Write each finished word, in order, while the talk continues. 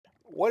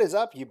What is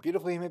up, you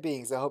beautiful human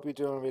beings? I hope you're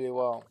doing really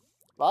well.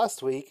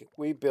 Last week,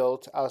 we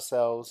built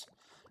ourselves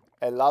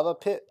a lava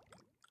pit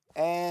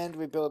and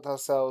we built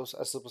ourselves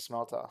a super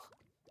smelter.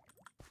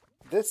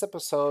 This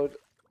episode,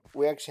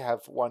 we actually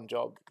have one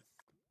job,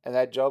 and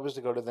that job is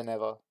to go to the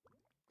Nether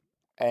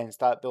and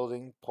start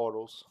building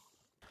portals.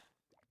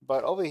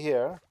 But over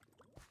here,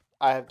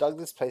 I have dug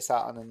this place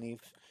out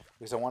underneath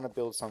because I want to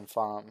build some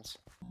farms.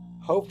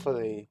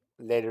 Hopefully,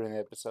 later in the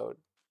episode.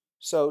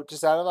 So,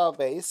 just out of our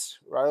base,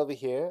 right over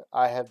here,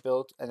 I have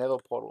built a Nether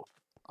portal.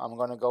 I'm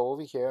going to go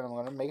over here and I'm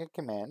going to make a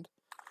command.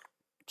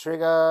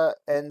 Trigger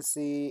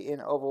NC in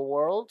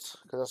overworld,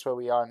 because that's where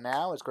we are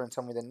now. It's going to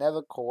tell me the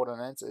Nether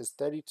coordinates is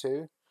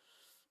 32.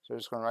 So, I'm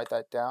just going to write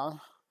that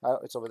down. Oh,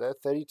 it's over there,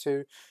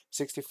 32,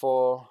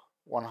 64,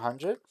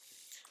 100.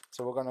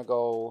 So, we're going to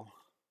go...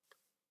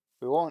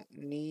 We won't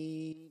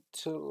need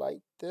to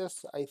light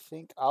this, I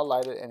think. I'll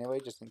light it anyway,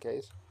 just in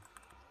case.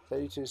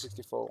 32,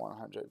 64,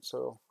 100.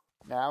 So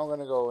now we're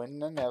going to go in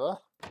the Nether.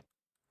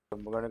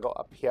 And we're going to go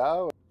up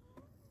here.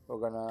 We're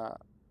going to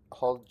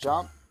hold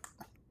jump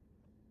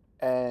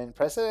and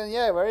press it, and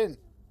yeah, we're in.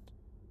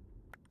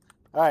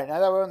 Alright, now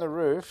that we're on the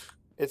roof,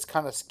 it's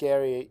kind of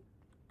scary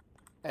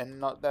and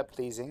not that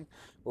pleasing.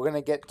 We're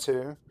going to get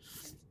to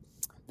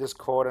this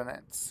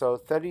coordinate. So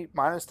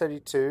minus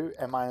 32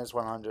 and minus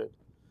 100.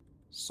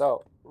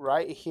 So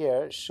right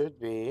here should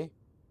be...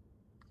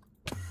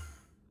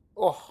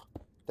 Oh,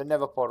 the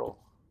Nether portal.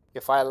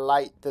 If I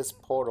light this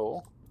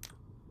portal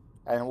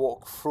and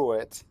walk through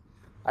it,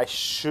 I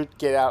should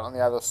get out on the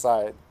other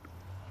side.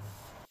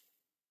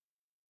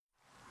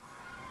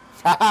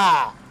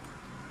 Haha!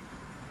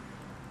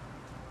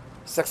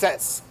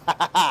 Success!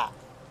 Haha!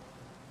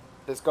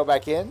 Let's go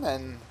back in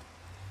and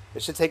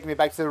it should take me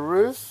back to the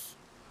roof,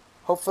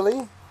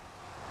 hopefully.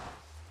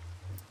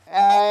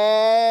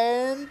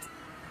 And...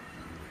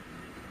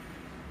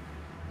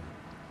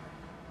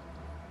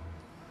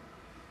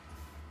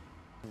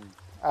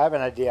 I have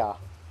an idea.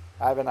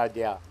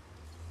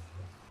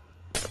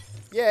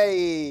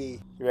 Yay!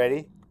 You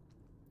ready?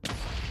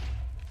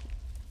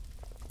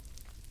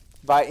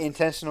 By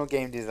intentional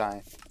game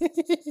design.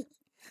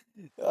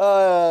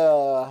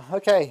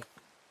 Okay.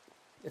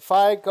 If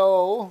I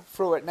go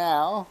through it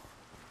now...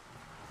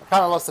 I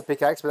kind of lost the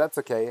pickaxe, but that's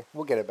okay.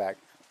 We'll get it back.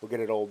 We'll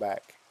get it all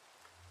back.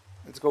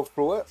 Let's go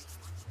through it.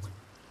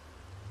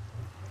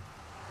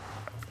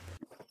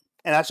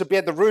 And I should be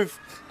at the roof.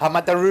 I'm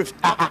at the roof.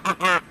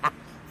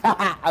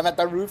 I'm at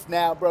the roof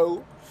now,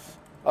 bro.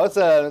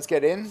 Awesome. Let's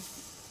get in.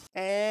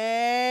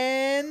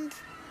 And...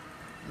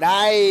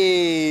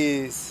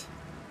 Nice!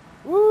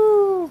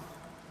 Woo!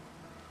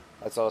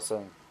 That's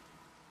awesome.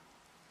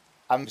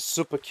 I'm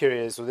super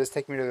curious. Will this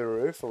take me to the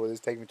roof, or will this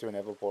take me to an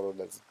Nether portal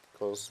that's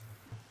close?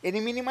 Any,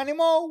 mini, money,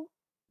 mo!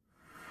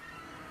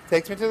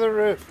 Takes me to the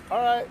roof.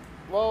 Alright.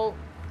 Well,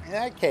 in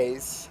that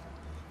case,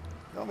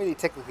 I don't really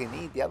technically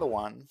need the other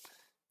one.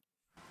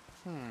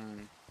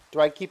 Do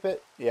I keep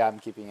it? Yeah, I'm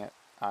keeping it.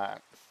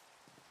 Alright.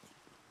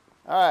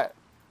 Alright.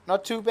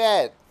 Not too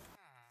bad.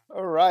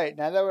 Alright,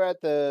 now that we're at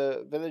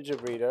the villager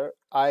breeder,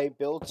 I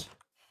built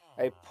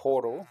a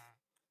portal.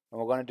 And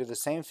we're going to do the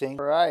same thing.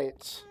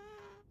 Alright.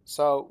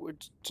 So, we're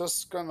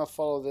just going to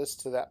follow this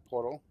to that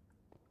portal.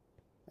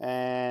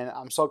 And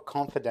I'm so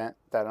confident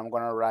that I'm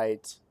going to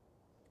write...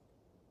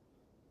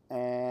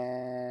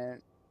 And...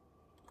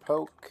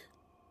 Poke...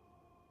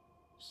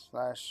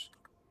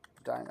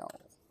 / dino.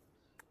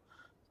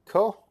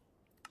 Cool.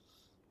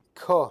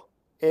 Cool.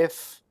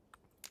 If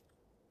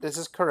this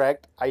is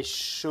correct, I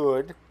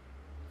should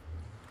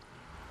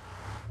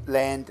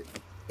land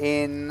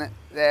in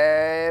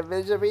the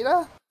villager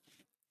breeder.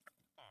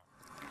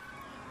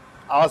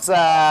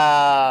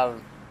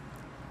 Awesome.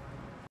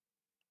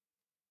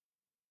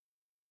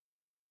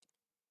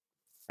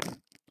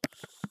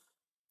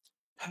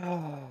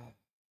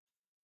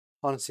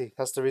 Honestly,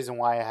 that's the reason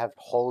why I have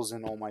holes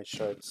in all my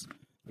shirts.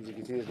 As you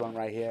can see, there's one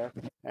right here,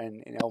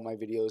 and in all my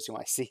videos you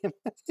might see him.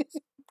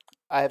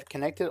 I have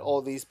connected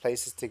all these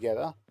places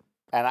together,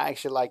 and I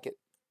actually like it,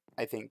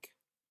 I think.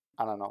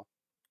 I don't know.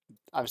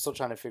 I'm still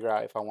trying to figure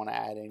out if I want to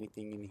add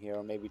anything in here,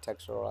 or maybe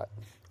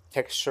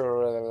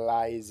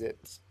texturalize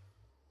it.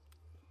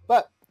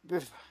 But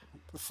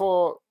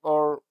before,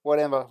 or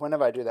whatever,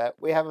 whenever I do that,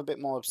 we have a bit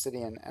more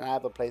obsidian, and I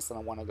have a place that I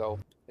want to go.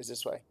 Is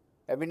this way.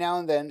 Every now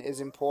and then it's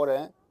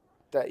important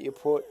that you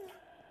put,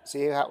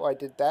 see how I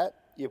did that?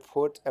 You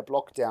put a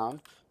block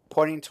down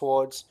pointing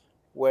towards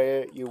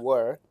where you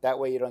were. That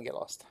way you don't get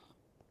lost.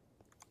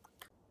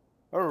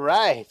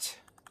 Alright.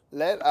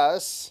 Let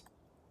us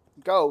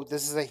go.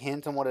 This is a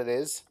hint on what it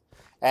is.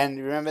 And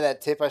remember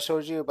that tip I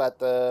showed you about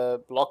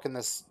the block and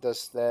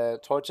the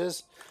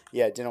torches?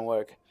 Yeah, it didn't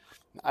work.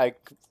 I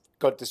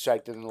got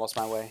distracted and lost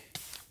my way.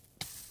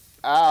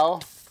 Ow.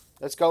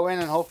 Let's go in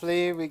and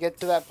hopefully we get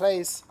to that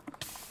place.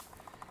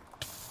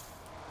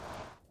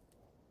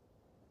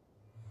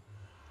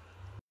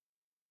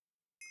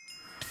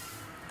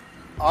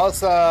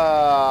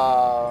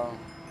 Awesome.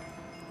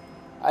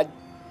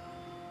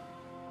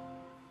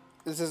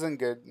 This isn't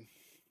good.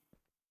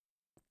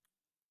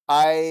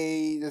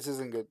 This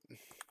isn't good.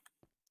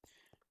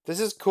 This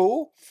is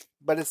cool,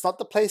 but it's not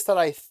the place that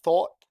I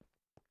thought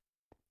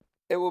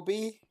it will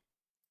be.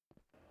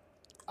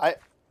 I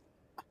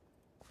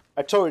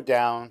tore it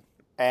down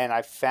and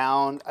I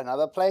found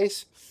another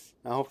place,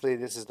 and hopefully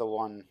this is the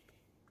one.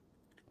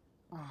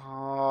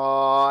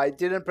 Oh, I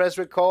didn't press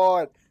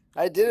record.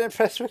 I didn't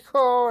press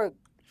record.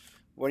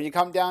 When you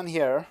come down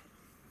here,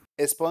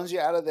 it spawns you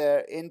out of there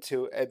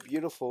into a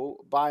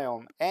beautiful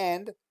biome,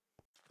 and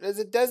there's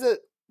a desert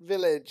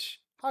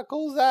village. How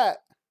cool is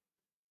that?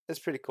 It's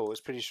pretty cool.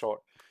 It's pretty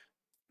short.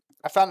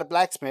 I found a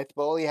blacksmith,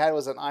 but all he had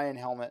was an iron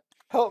helmet.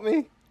 Help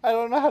me. I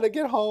don't know how to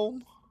get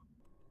home.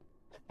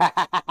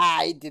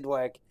 It did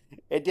work.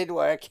 It did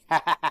work.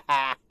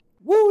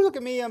 Woo, look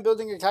at me. I'm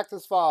building a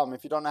cactus farm.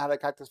 If you don't know how the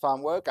cactus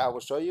farm work, I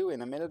will show you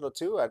in a minute or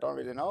two. I don't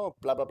really know.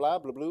 Blah, blah, blah,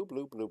 blue, blue,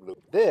 blue, blue, blue.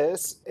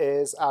 This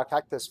is our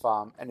cactus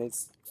farm, and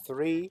it's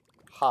 3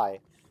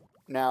 high.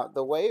 Now,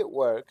 the way it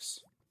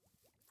works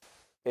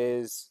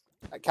is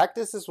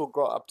cactuses will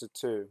grow up to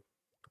 2.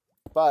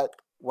 But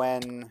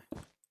when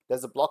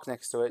there's a block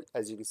next to it,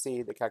 as you can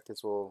see, the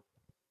cactus will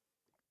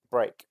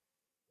break.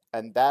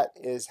 And that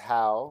is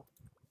how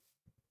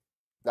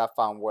that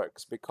farm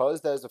works.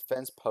 Because there's a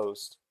fence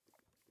post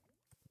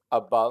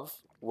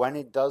above, when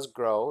it does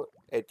grow,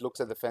 it looks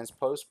at the fence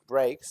post,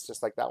 breaks,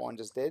 just like that one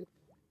just did,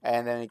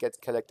 and then it gets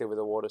collected with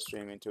a water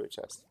stream into a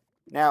chest.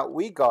 Now,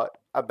 we got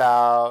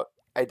about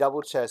a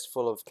double chest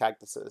full of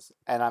cactuses,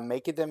 and I'm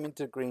making them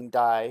into green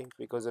dye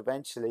because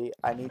eventually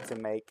I need to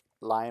make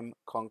lime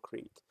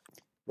concrete.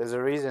 There's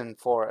a reason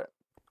for it.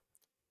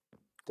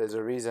 There's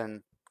a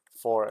reason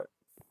for it.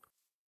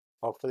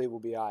 Hopefully we'll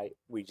be alright.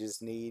 We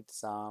just need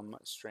some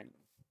string.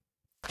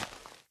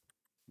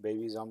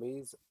 Baby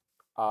zombies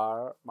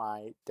are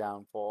my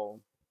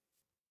downfall.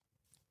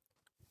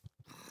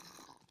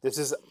 This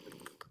is...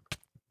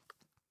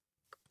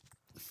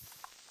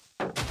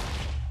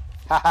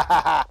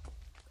 and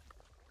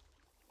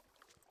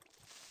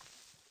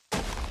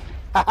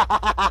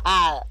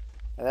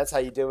that's how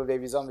you deal with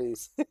baby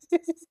zombies.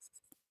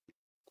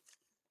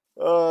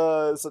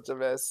 Oh, such a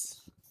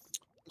mess.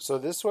 So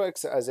this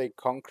works as a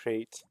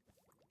concrete,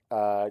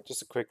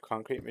 just a quick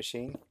concrete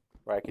machine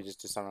where I could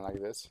just do something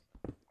like this,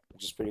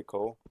 which is pretty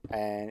cool.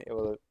 And it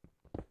will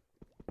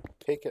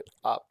pick it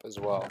up as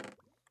well,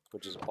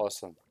 which is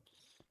awesome.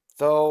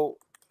 Though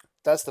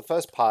that's the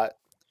first part.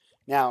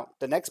 Now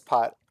the next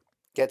part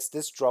gets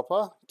this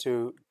dropper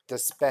to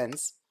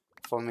dispense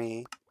for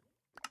me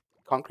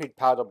concrete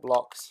powder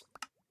blocks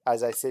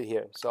as I sit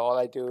here. So all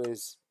I do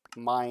is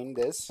mine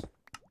this,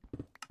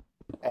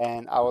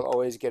 and I will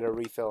always get a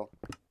refill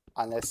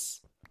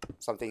unless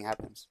something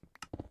happens.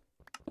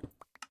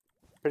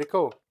 Pretty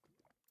cool.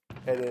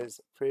 It is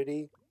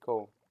pretty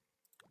cool.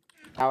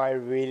 Now I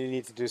really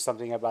need to do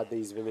something about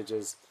these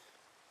villages.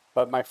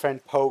 But my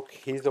friend Poke,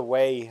 he's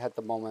away at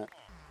the moment.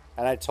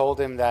 And I told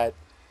him that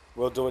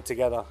we'll do it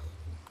together.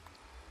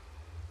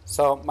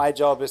 So my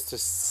job is to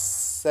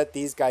set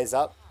these guys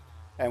up.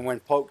 And when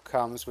Poke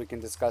comes, we can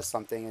discuss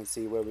something and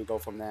see where we go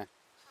from there.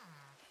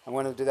 I'm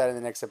going to do that in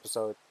the next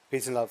episode.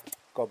 Peace and love.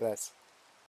 God bless.